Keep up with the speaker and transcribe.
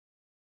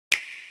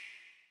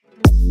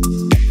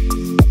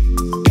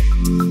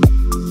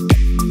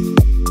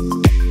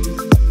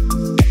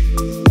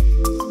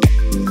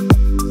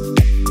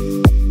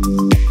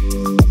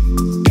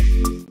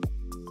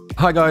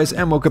Hi guys,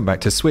 and welcome back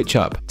to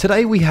SwitchUp.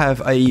 Today we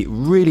have a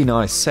really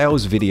nice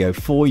sales video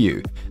for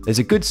you. There's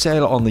a good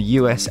sale on the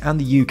US and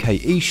the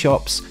UK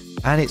eShops,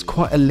 and it's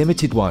quite a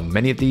limited one.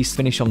 Many of these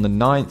finish on the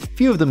 9th,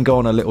 few of them go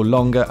on a little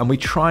longer, and we're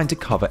trying to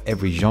cover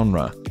every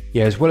genre.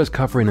 Yeah, as well as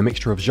covering a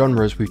mixture of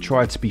genres, we've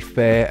tried to be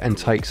fair and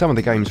take some of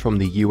the games from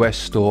the US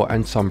store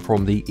and some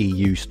from the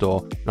EU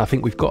store. And I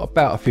think we've got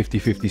about a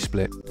 50-50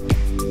 split.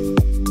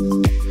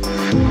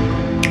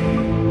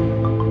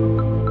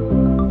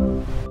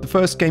 The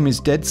first game is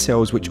Dead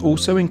Cells, which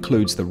also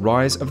includes the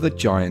Rise of the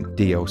Giant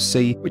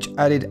DLC, which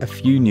added a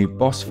few new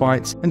boss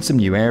fights and some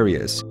new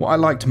areas. What I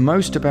liked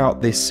most about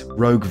this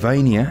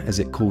Roguevania, as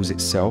it calls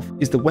itself,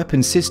 is the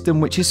weapon system,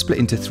 which is split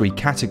into 3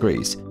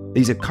 categories.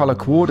 These are color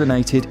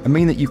coordinated and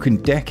mean that you can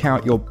deck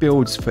out your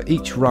builds for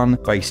each run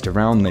based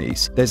around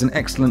these. There's an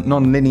excellent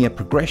non-linear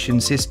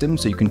progression system,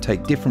 so you can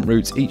take different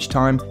routes each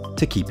time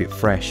to keep it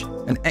fresh.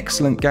 An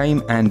excellent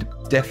game and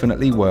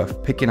definitely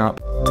worth picking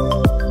up.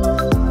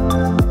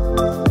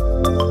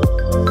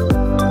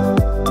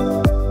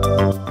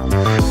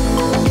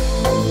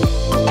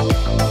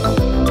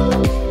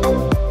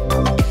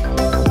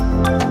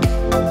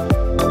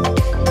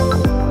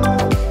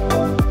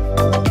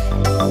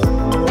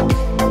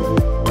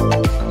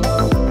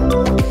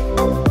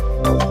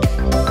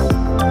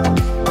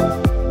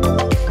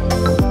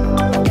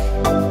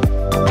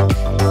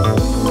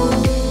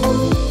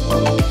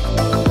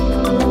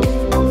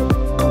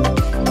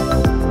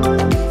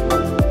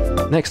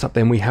 Next up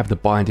then we have The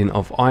Binding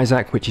of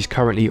Isaac, which is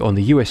currently on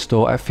the US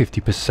store at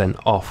 50%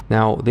 off.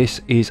 Now this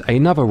is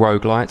another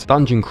roguelite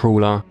dungeon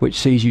crawler which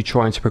sees you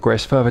trying to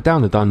progress further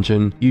down the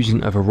dungeon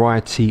using a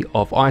variety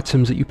of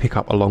items that you pick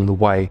up along the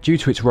way. Due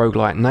to its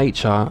roguelite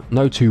nature,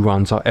 no 2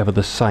 runs are ever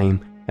the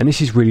same, and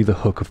this is really the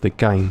hook of the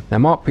game. Now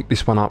Mark picked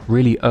this one up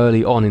really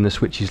early on in the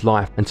Switch's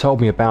life and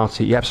told me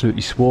about it. He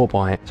absolutely swore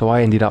by it, so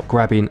I ended up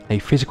grabbing a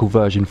physical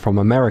version from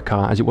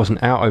America as it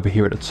wasn't out over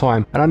here at the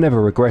time, and I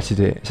never regretted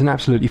it. It's an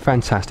absolutely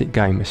fantastic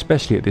game,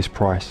 especially at this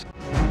price.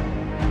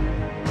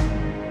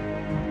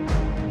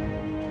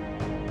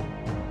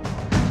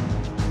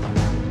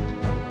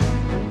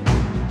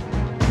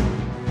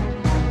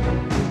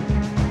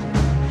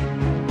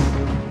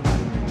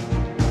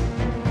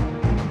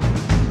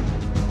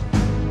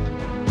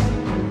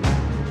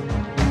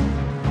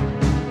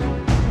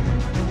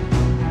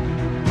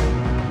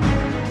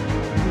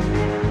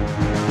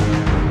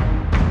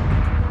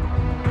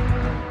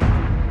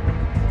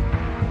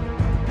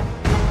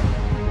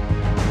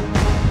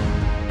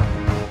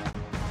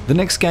 The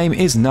next game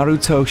is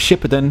Naruto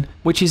Shippuden,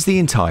 which is the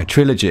entire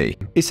trilogy.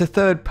 It's a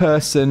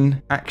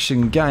third-person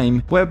action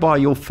game whereby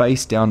you'll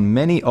face down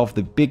many of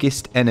the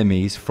biggest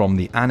enemies from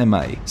the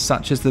anime,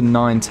 such as the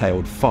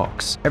 9-tailed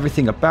fox.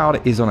 Everything about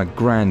it is on a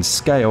grand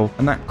scale,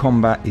 and that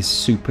combat is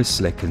super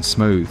slick and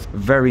smooth.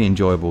 Very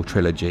enjoyable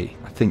trilogy.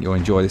 I think you'll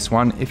enjoy this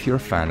one if you're a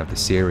fan of the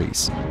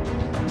series.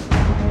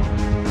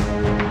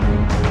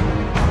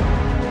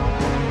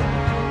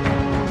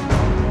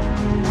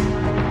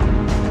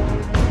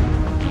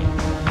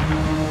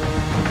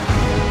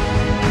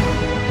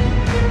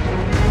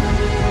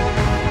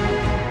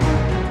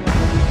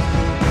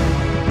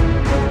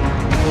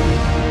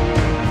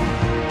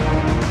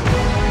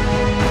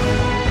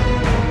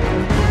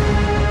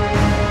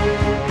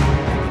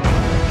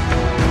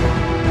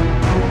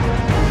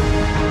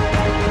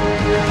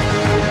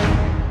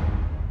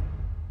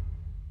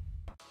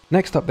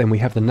 Next up then we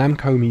have the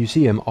Namco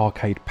Museum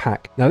Arcade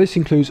Pack. Now this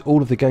includes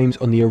all of the games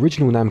on the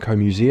original Namco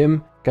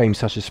Museum, games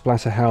such as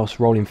Splatterhouse,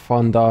 Rolling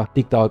Thunder,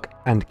 Dig Dug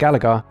and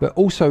Galaga, but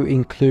also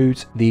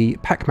includes the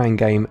Pac-Man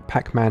game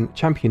Pac-Man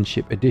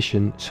Championship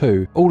Edition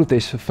 2. All of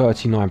this for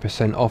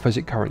 39% off as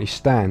it currently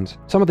stands.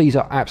 Some of these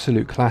are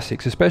absolute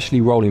classics,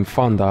 especially Rolling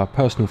Thunder, a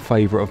personal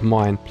favourite of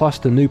mine, plus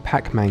the new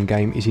Pac-Man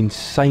game is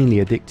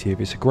insanely addictive.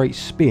 It's a great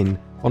spin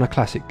on a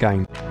classic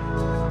game.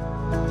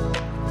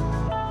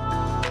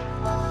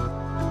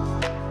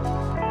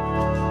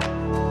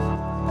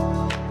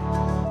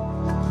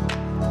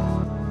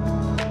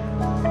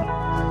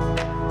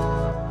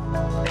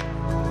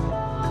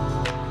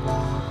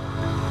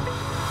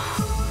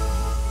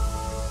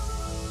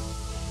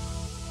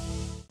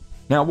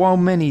 Now, while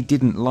many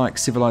didn't like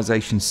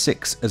Civilization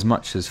 6 as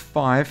much as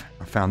 5,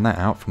 I found that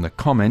out from the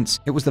comments,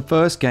 it was the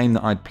first game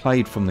that I'd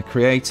played from the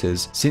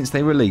creators since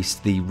they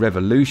released the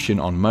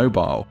Revolution on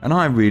mobile, and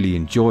I really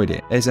enjoyed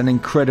it. There's an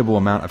incredible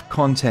amount of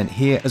content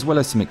here, as well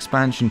as some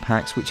expansion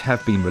packs which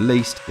have been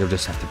released. You'll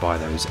just have to buy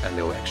those at a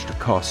little extra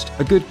cost.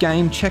 A good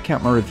game, check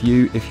out my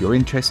review if you're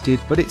interested,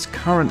 but it's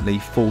currently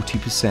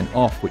 40%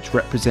 off, which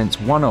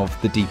represents one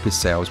of the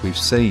deepest sales we've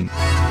seen.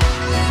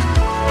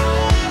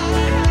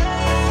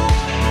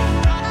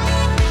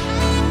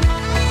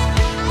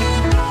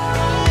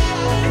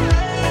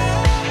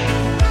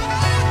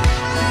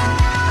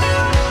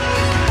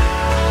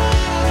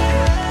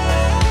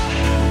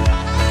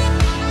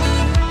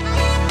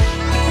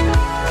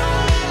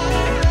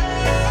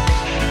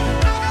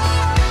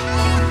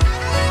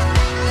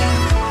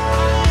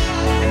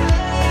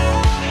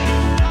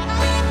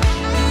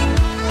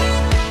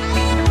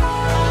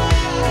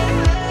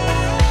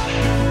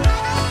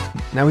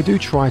 Now we do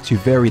try to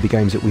vary the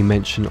games that we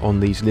mention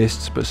on these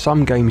lists, but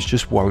some games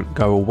just won't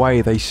go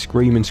away. They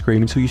scream and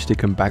scream until you stick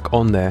them back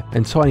on there,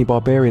 and Tiny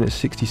Barbarian at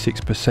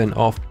 66%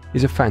 off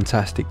is a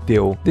fantastic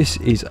deal. This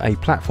is a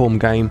platform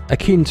game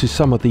akin to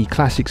some of the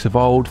classics of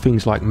old,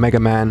 things like Mega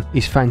Man.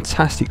 It's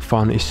fantastic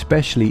fun,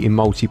 especially in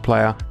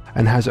multiplayer,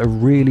 and has a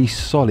really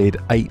solid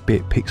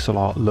 8-bit pixel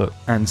art look.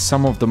 And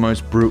some of the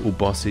most brutal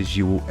bosses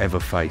you will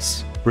ever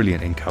face.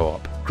 Brilliant in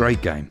co-op.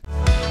 Great game.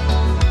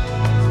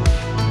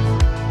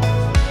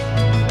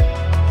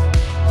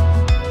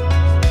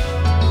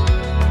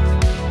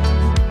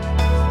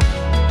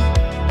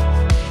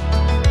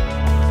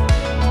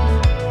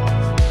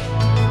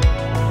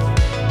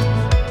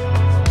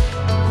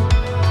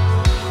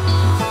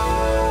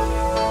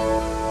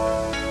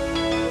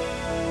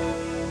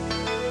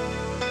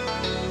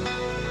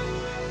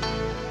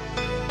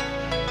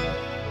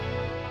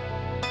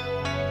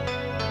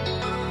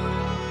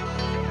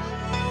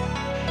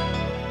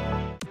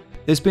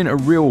 There's been a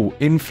real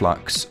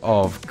influx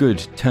of good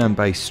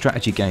turn-based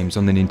strategy games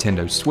on the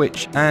Nintendo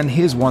Switch, and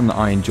here's one that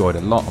I enjoyed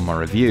a lot on my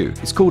review.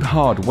 It's called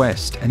Hard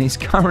West, and it's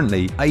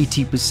currently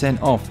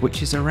 80% off,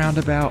 which is around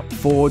about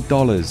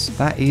 $4.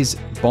 That is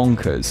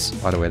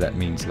bonkers. By the way, that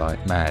means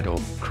like mad or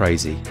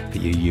crazy for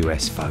you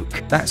US folk.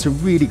 That's a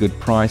really good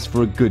price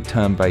for a good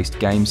turn-based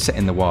game set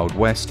in the Wild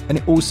West, and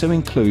it also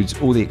includes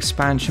all the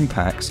expansion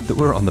packs that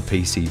were on the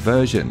PC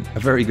version.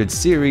 A very good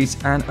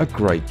series and a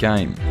great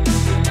game.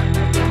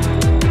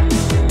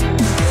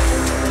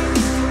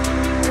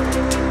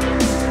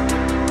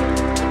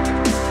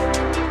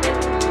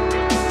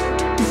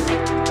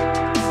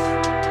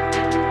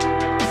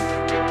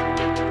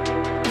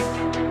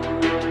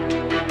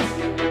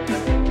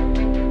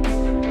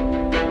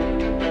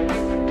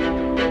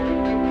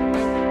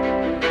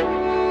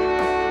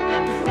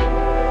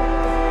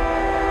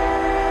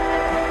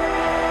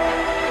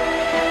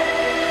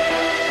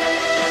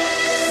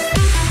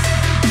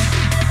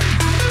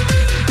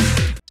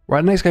 Right,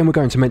 the next game we're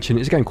going to mention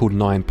is a game called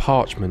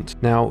Parchments.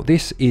 Now,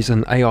 this is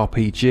an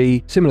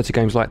ARPG similar to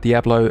games like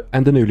Diablo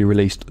and the newly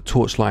released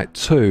Torchlight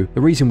 2. The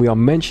reason we are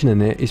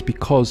mentioning it is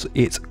because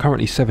it's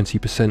currently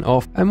 70%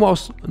 off, and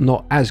whilst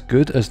not as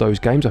good as those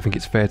games, I think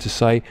it's fair to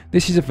say,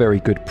 this is a very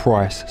good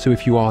price. So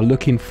if you are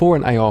looking for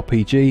an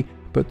ARPG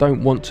but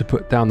don't want to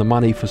put down the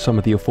money for some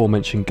of the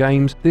aforementioned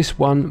games, this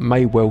one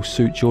may well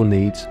suit your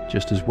needs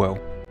just as well.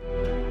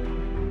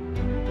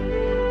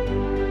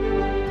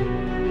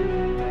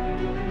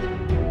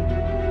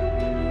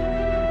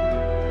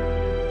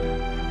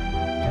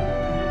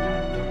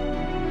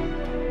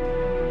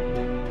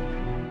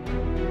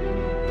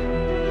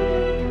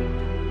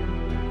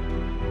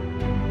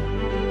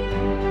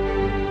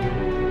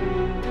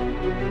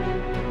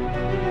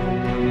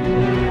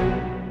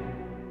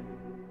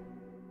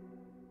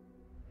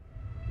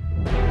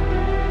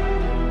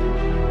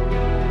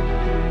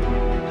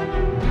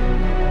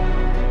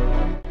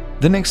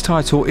 The next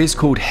title is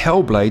called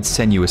Hellblade: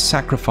 Senua's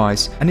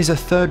Sacrifice and is a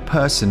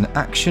third-person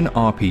action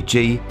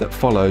RPG that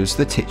follows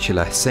the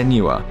titular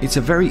Senua. It's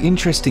a very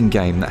interesting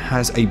game that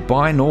has a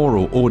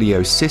binaural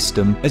audio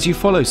system as you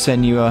follow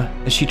Senua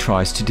as she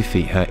tries to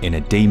defeat her inner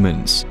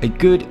demons. A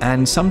good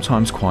and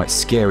sometimes quite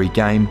scary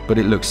game, but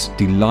it looks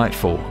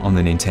delightful on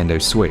the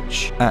Nintendo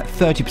Switch. At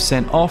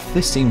 30% off,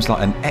 this seems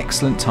like an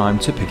excellent time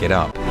to pick it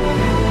up.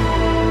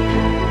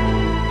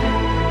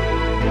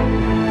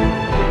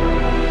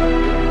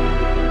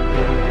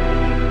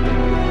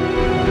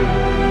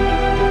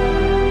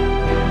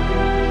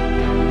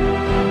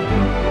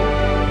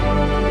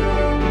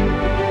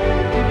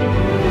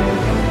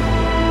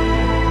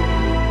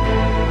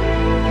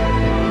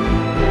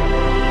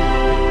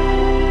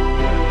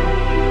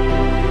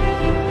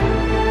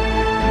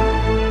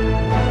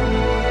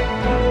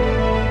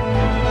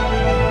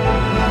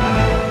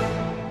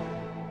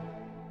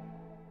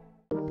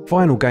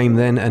 Final game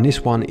then, and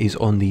this one is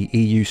on the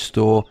EU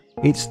store.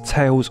 It's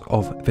Tales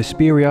of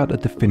Vesperia, the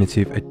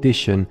Definitive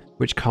Edition,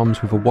 which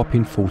comes with a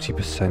whopping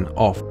 40%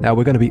 off. Now,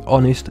 we're going to be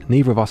honest,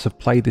 neither of us have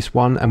played this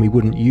one, and we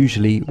wouldn't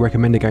usually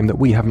recommend a game that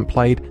we haven't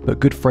played, but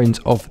good friends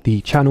of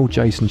the channel,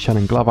 Jason,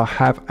 Shannon Glover,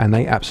 have, and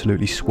they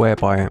absolutely swear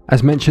by it.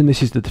 As mentioned,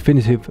 this is the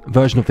definitive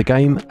version of the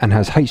game and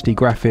has HD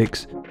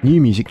graphics, new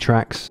music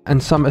tracks,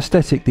 and some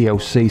aesthetic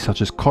DLC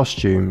such as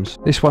costumes.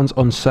 This one's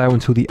on sale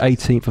until the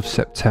 18th of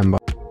September.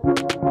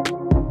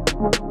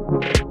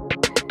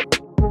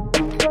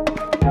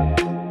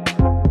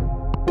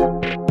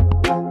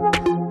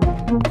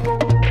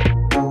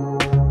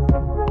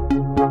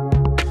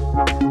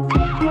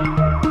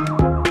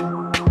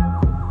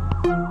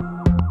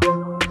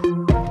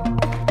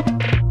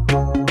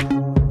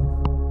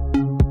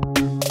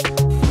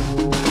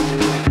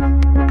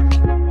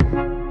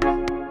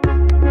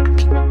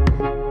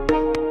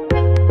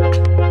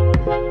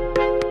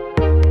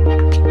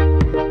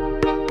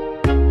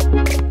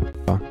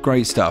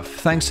 Great stuff.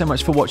 Thanks so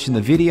much for watching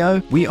the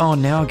video. We are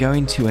now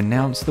going to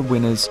announce the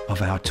winners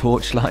of our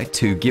Torchlight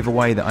 2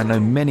 giveaway that I know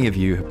many of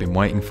you have been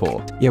waiting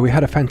for. Yeah, we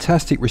had a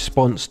fantastic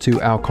response to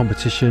our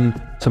competition,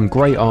 some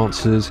great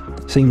answers.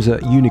 Seems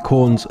that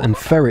unicorns and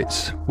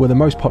ferrets were the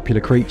most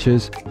popular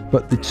creatures,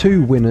 but the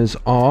two winners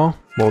are...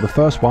 Well, the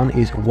first one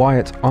is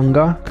Wyatt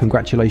Unger.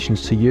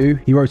 Congratulations to you.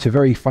 He wrote a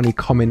very funny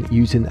comment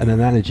using an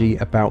analogy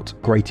about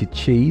grated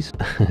cheese.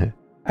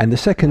 And the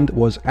second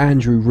was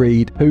Andrew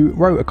Reed, who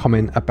wrote a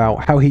comment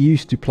about how he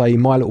used to play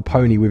My Little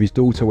Pony with his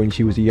daughter when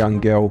she was a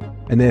young girl,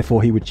 and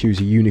therefore he would choose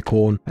a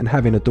unicorn. And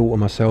having a daughter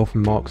myself,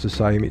 and Mark's the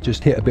same, it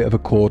just hit a bit of a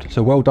chord.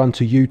 So well done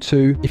to you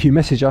two. If you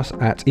message us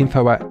at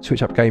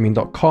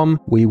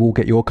info@switchupgaming.com, we will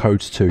get your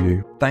codes to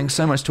you. Thanks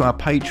so much to our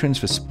patrons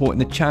for supporting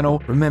the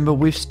channel. Remember,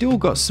 we've still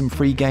got some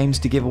free games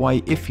to give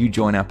away if you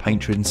join our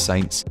patron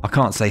saints. I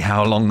can't say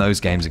how long those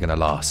games are going to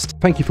last.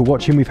 Thank you for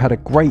watching. We've had a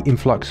great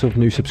influx of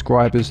new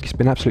subscribers. It's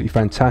been absolutely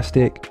fantastic.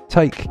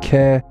 Take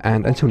care,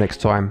 and until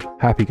next time,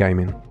 happy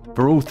gaming.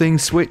 For all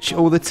things Switch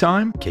all the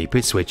time, keep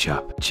it Switch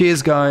up.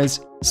 Cheers, guys.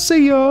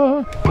 See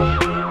ya.